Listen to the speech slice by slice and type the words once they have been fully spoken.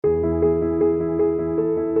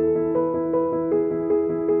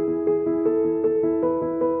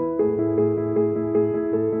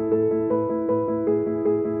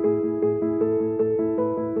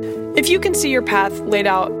If you can see your path laid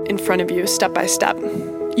out in front of you step by step,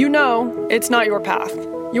 you know it's not your path.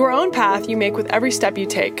 Your own path you make with every step you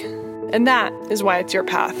take, and that is why it's your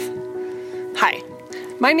path. Hi,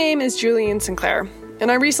 my name is Julian Sinclair, and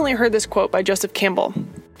I recently heard this quote by Joseph Campbell.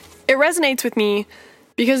 It resonates with me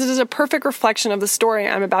because it is a perfect reflection of the story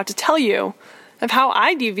I'm about to tell you of how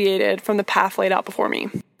I deviated from the path laid out before me.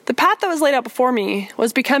 The path that was laid out before me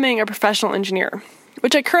was becoming a professional engineer,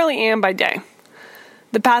 which I currently am by day.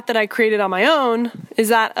 The path that I created on my own is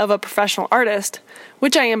that of a professional artist,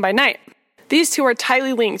 which I am by night. These two are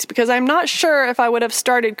tightly linked because I'm not sure if I would have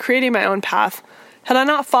started creating my own path had I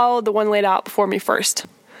not followed the one laid out before me first.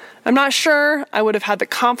 I'm not sure I would have had the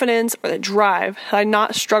confidence or the drive had I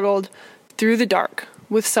not struggled through the dark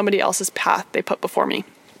with somebody else's path they put before me.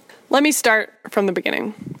 Let me start from the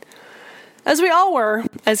beginning. As we all were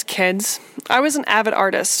as kids, I was an avid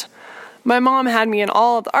artist. My mom had me in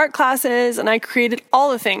all of the art classes, and I created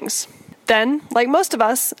all the things. Then, like most of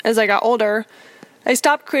us, as I got older, I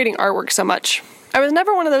stopped creating artwork so much. I was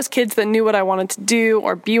never one of those kids that knew what I wanted to do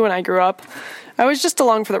or be when I grew up. I was just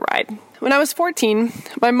along for the ride. When I was 14,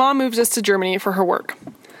 my mom moved us to Germany for her work.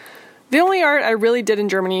 The only art I really did in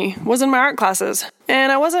Germany was in my art classes,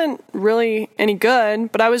 and I wasn't really any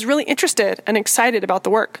good, but I was really interested and excited about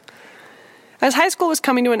the work. As high school was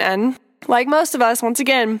coming to an end, like most of us, once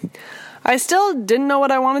again, I still didn't know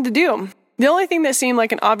what I wanted to do. The only thing that seemed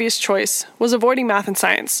like an obvious choice was avoiding math and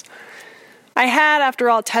science. I had, after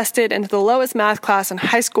all, tested into the lowest math class in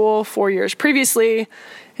high school 4 years previously,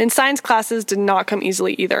 and science classes did not come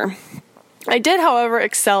easily either. I did, however,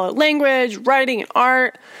 excel at language, writing, and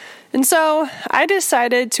art, and so I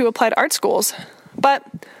decided to apply to art schools, but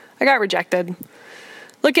I got rejected.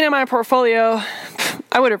 Looking at my portfolio,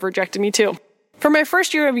 I would have rejected me too. For my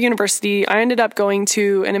first year of university, I ended up going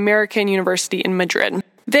to an American university in Madrid.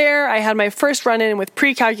 There, I had my first run-in with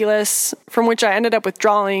pre-calculus, from which I ended up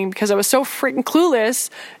withdrawing because I was so freaking clueless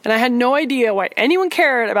and I had no idea why anyone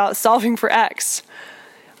cared about solving for x.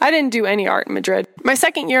 I didn't do any art in Madrid. My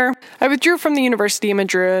second year, I withdrew from the university in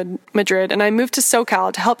Madrid, and I moved to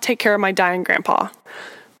SoCal to help take care of my dying grandpa.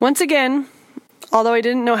 Once again, although I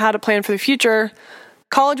didn't know how to plan for the future,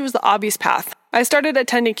 college was the obvious path. I started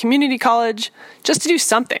attending community college just to do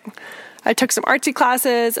something. I took some artsy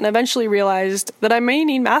classes and eventually realized that I may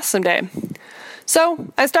need math someday.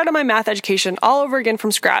 So I started my math education all over again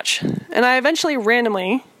from scratch, and I eventually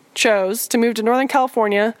randomly chose to move to Northern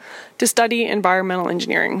California to study environmental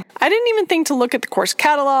engineering. I didn't even think to look at the course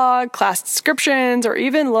catalog, class descriptions, or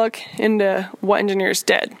even look into what engineers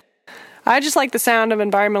did. I just liked the sound of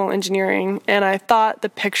environmental engineering, and I thought the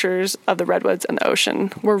pictures of the redwoods and the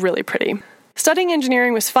ocean were really pretty. Studying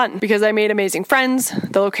engineering was fun because I made amazing friends,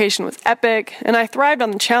 the location was epic, and I thrived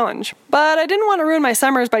on the challenge. But I didn't want to ruin my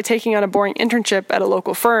summers by taking on a boring internship at a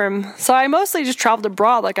local firm, so I mostly just traveled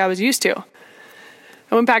abroad like I was used to.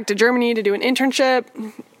 I went back to Germany to do an internship,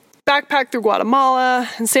 backpacked through Guatemala,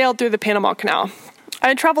 and sailed through the Panama Canal. I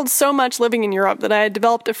had traveled so much living in Europe that I had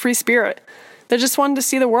developed a free spirit that just wanted to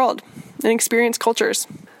see the world and experience cultures.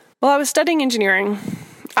 While I was studying engineering,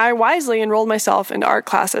 I wisely enrolled myself into art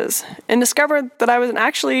classes and discovered that I was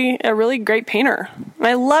actually a really great painter.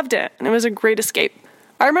 I loved it, and it was a great escape.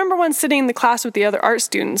 I remember once sitting in the class with the other art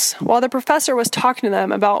students while the professor was talking to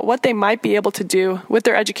them about what they might be able to do with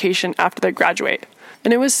their education after they graduate.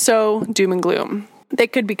 And it was so doom and gloom. They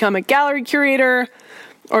could become a gallery curator,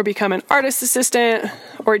 or become an artist assistant,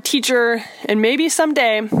 or a teacher, and maybe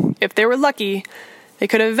someday, if they were lucky, they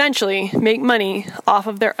could eventually make money off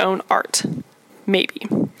of their own art. Maybe.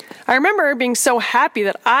 I remember being so happy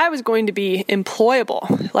that I was going to be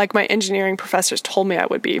employable, like my engineering professors told me I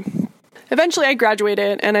would be. Eventually I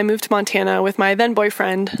graduated and I moved to Montana with my then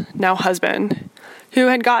boyfriend, now husband, who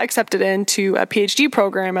had got accepted into a PhD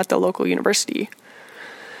program at the local university.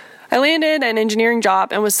 I landed an engineering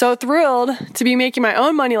job and was so thrilled to be making my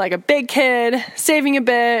own money like a big kid, saving a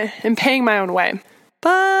bit, and paying my own way.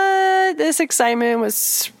 But this excitement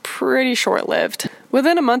was pretty short-lived.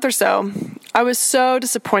 Within a month or so, I was so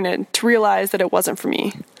disappointed to realize that it wasn't for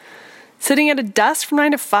me. Sitting at a desk from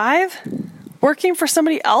 9 to 5, working for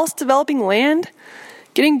somebody else developing land,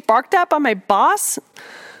 getting barked at by my boss.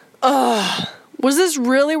 Was this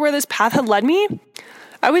really where this path had led me?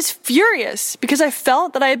 I was furious because I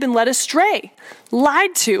felt that I had been led astray,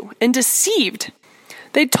 lied to, and deceived.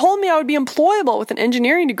 They told me I would be employable with an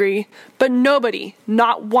engineering degree, but nobody,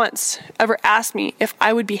 not once, ever asked me if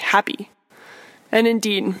I would be happy. And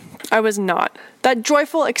indeed, I was not. That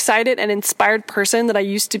joyful, excited, and inspired person that I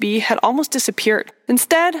used to be had almost disappeared.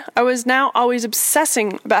 Instead, I was now always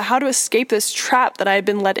obsessing about how to escape this trap that I had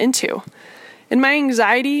been led into. In my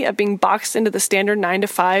anxiety of being boxed into the standard 9 to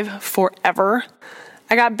 5 forever,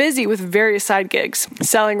 I got busy with various side gigs,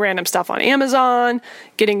 selling random stuff on Amazon,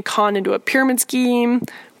 getting conned into a pyramid scheme,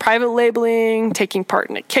 private labeling, taking part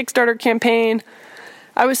in a Kickstarter campaign.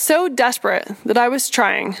 I was so desperate that I was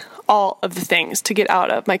trying all of the things to get out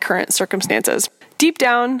of my current circumstances. Deep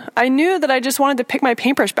down, I knew that I just wanted to pick my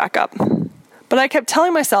paintbrush back up. But I kept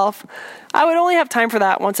telling myself I would only have time for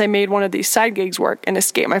that once I made one of these side gigs work and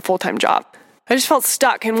escape my full-time job. I just felt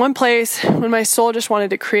stuck in one place when my soul just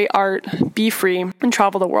wanted to create art, be free, and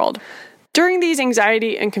travel the world. During these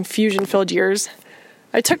anxiety and confusion-filled years,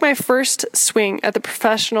 I took my first swing at the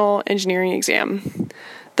professional engineering exam,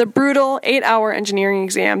 the brutal 8-hour engineering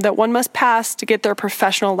exam that one must pass to get their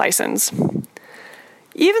professional license.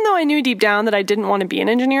 Even though I knew deep down that I didn't want to be an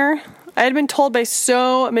engineer, I had been told by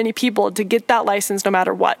so many people to get that license no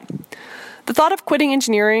matter what. The thought of quitting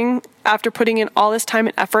engineering after putting in all this time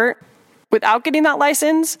and effort without getting that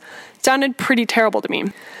license sounded pretty terrible to me.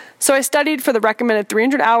 So I studied for the recommended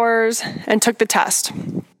 300 hours and took the test.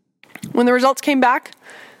 When the results came back,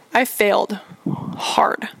 I failed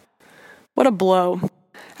hard. What a blow.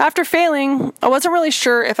 After failing, I wasn't really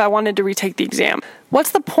sure if I wanted to retake the exam.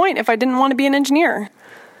 What's the point if I didn't want to be an engineer?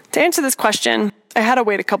 To answer this question, I had to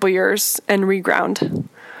wait a couple years and reground.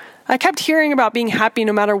 I kept hearing about being happy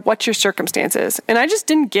no matter what your circumstances, and I just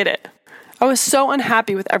didn't get it. I was so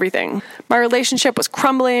unhappy with everything. My relationship was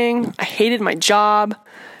crumbling. I hated my job.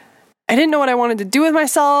 I didn't know what I wanted to do with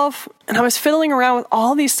myself, and I was fiddling around with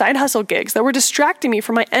all these side hustle gigs that were distracting me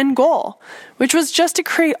from my end goal, which was just to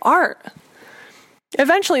create art.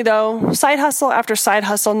 Eventually, though, side hustle after side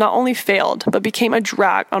hustle not only failed, but became a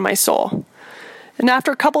drag on my soul. And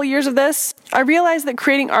after a couple years of this, I realized that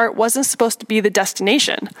creating art wasn't supposed to be the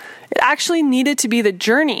destination. It actually needed to be the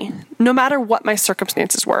journey, no matter what my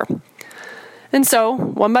circumstances were. And so,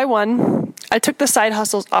 one by one, I took the side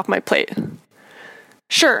hustles off my plate.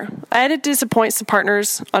 Sure, I had to disappoint some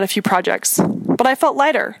partners on a few projects, but I felt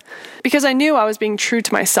lighter because I knew I was being true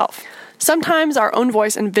to myself. Sometimes our own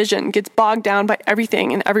voice and vision gets bogged down by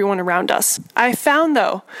everything and everyone around us. I found,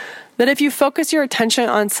 though, that if you focus your attention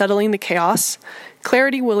on settling the chaos,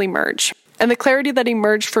 clarity will emerge. And the clarity that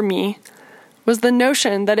emerged for me was the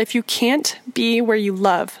notion that if you can't be where you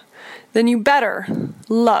love, then you better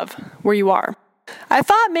love where you are. I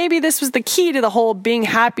thought maybe this was the key to the whole being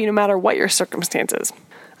happy no matter what your circumstances.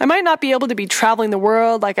 I might not be able to be traveling the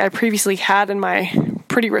world like I previously had in my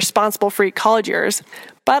pretty responsible free college years,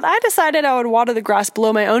 but I decided I would water the grass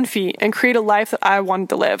below my own feet and create a life that I wanted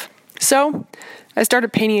to live. So I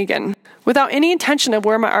started painting again, without any intention of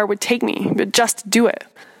where my art would take me, but just to do it.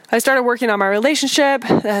 I started working on my relationship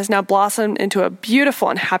that has now blossomed into a beautiful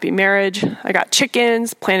and happy marriage. I got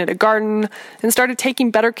chickens, planted a garden, and started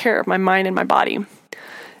taking better care of my mind and my body.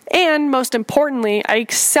 And most importantly, I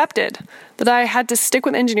accepted that I had to stick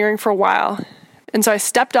with engineering for a while. And so I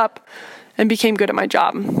stepped up and became good at my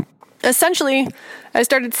job. Essentially, I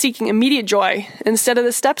started seeking immediate joy instead of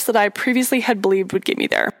the steps that I previously had believed would get me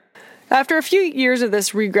there. After a few years of this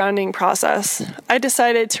regrounding process, I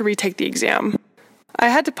decided to retake the exam. I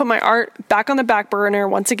had to put my art back on the back burner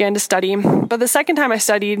once again to study, but the second time I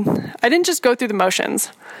studied, I didn't just go through the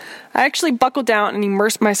motions. I actually buckled down and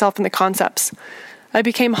immersed myself in the concepts. I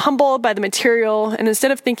became humbled by the material, and instead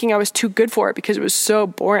of thinking I was too good for it because it was so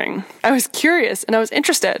boring, I was curious and I was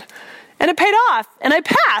interested. And it paid off, and I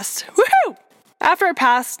passed! Woohoo! After I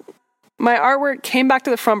passed, my artwork came back to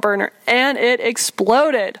the front burner, and it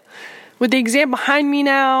exploded. With the exam behind me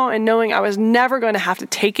now, and knowing I was never going to have to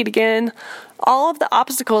take it again, all of the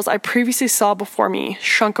obstacles I previously saw before me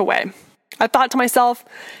shrunk away. I thought to myself,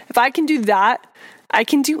 if I can do that, I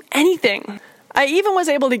can do anything. I even was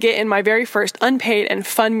able to get in my very first unpaid and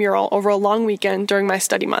fun mural over a long weekend during my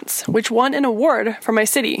study months, which won an award from my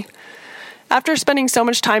city. After spending so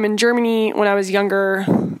much time in Germany when I was younger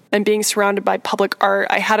and being surrounded by public art,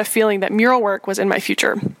 I had a feeling that mural work was in my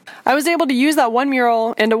future. I was able to use that one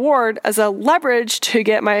mural and award as a leverage to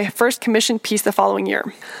get my first commissioned piece the following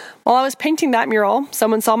year. While I was painting that mural,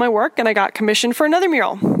 someone saw my work and I got commissioned for another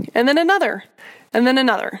mural, and then another, and then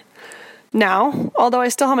another. Now, although I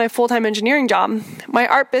still have my full-time engineering job, my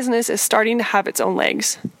art business is starting to have its own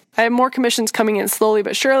legs. I have more commissions coming in slowly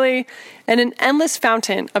but surely, and an endless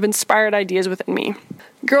fountain of inspired ideas within me.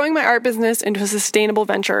 Growing my art business into a sustainable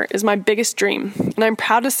venture is my biggest dream, and I'm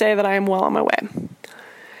proud to say that I am well on my way.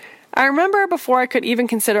 I remember before I could even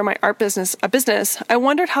consider my art business a business, I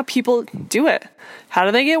wondered how people do it. How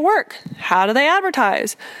do they get work? How do they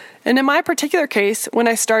advertise? And in my particular case, when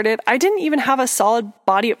I started, I didn't even have a solid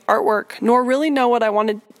body of artwork, nor really know what I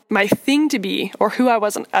wanted my thing to be or who I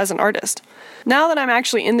was as an artist. Now that I'm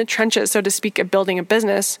actually in the trenches, so to speak, of building a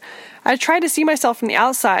business, I try to see myself from the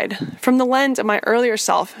outside, from the lens of my earlier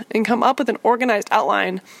self, and come up with an organized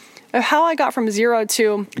outline of how I got from 0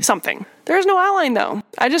 to something. There is no outline though.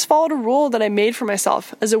 I just followed a rule that I made for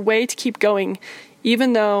myself as a way to keep going,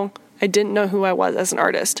 even though I didn't know who I was as an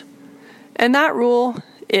artist. And that rule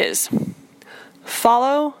is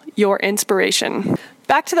follow your inspiration.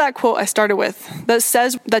 Back to that quote I started with that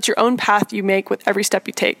says that's your own path you make with every step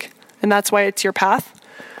you take, and that's why it's your path.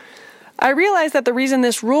 I realized that the reason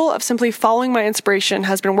this rule of simply following my inspiration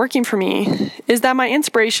has been working for me is that my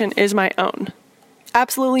inspiration is my own.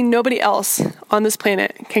 Absolutely nobody else on this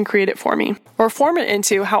planet can create it for me or form it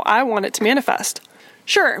into how I want it to manifest.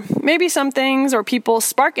 Sure, maybe some things or people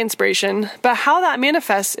spark inspiration, but how that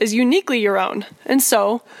manifests is uniquely your own. And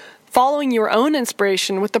so, following your own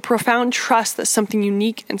inspiration with the profound trust that something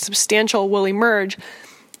unique and substantial will emerge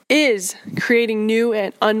is creating new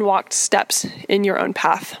and unwalked steps in your own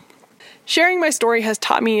path. Sharing my story has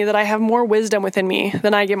taught me that I have more wisdom within me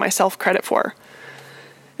than I give myself credit for.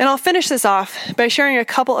 And I'll finish this off by sharing a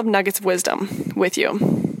couple of nuggets of wisdom with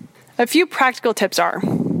you. A few practical tips are,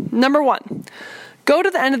 number 1, go to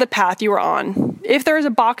the end of the path you are on if there is a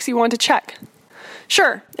box you want to check.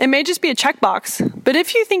 Sure, it may just be a checkbox, but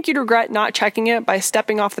if you think you'd regret not checking it by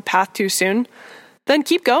stepping off the path too soon, then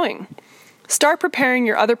keep going. Start preparing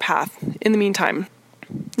your other path in the meantime.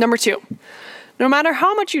 Number 2, no matter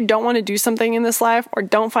how much you don't want to do something in this life or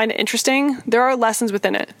don't find it interesting, there are lessons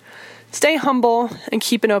within it. Stay humble and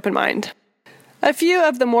keep an open mind. A few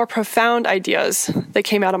of the more profound ideas that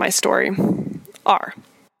came out of my story are,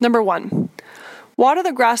 number 1, water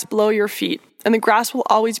the grass below your feet and the grass will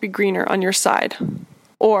always be greener on your side.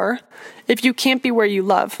 Or, if you can't be where you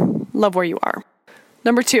love where you are.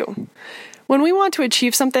 Number 2, when we want to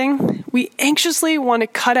achieve something, we anxiously want to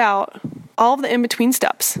cut out all of the in-between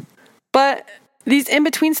steps. But these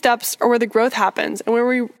in-between steps are where the growth happens and where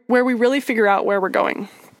we really figure out where we're going.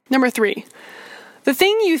 Number 3, the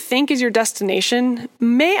thing you think is your destination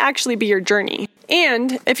may actually be your journey.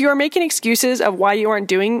 And if you are making excuses of why you aren't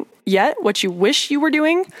doing yet what you wish you were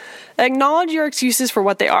doing, acknowledge your excuses for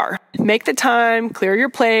what they are. Make the time, clear your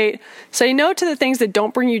plate, say no to the things that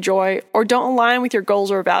don't bring you joy or don't align with your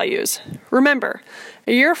goals or values. Remember,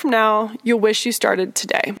 a year from now, you'll wish you started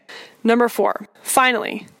today. Number 4,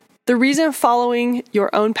 finally, the reason following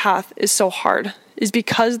your own path is so hard is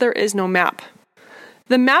because there is no map.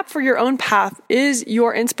 The map for your own path is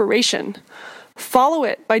your inspiration. Follow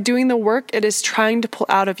it by doing the work it is trying to pull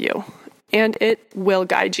out of you, and it will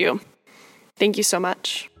guide you. Thank you so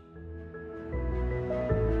much.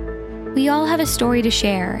 We all have a story to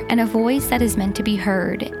share and a voice that is meant to be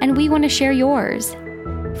heard, and we want to share yours.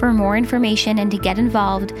 For more information and to get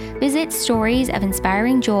involved, visit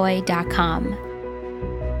storiesofinspiringjoy.com.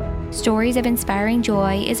 Stories of Inspiring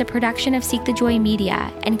Joy is a production of Seek the Joy Media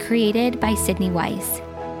and created by Sydney Weiss.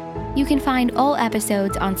 You can find all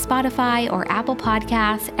episodes on Spotify or Apple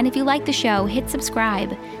Podcasts, and if you like the show, hit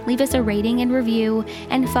subscribe, leave us a rating and review,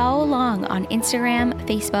 and follow along on Instagram,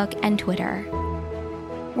 Facebook, and Twitter.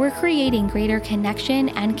 We're creating greater connection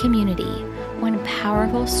and community, one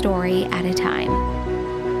powerful story at a time.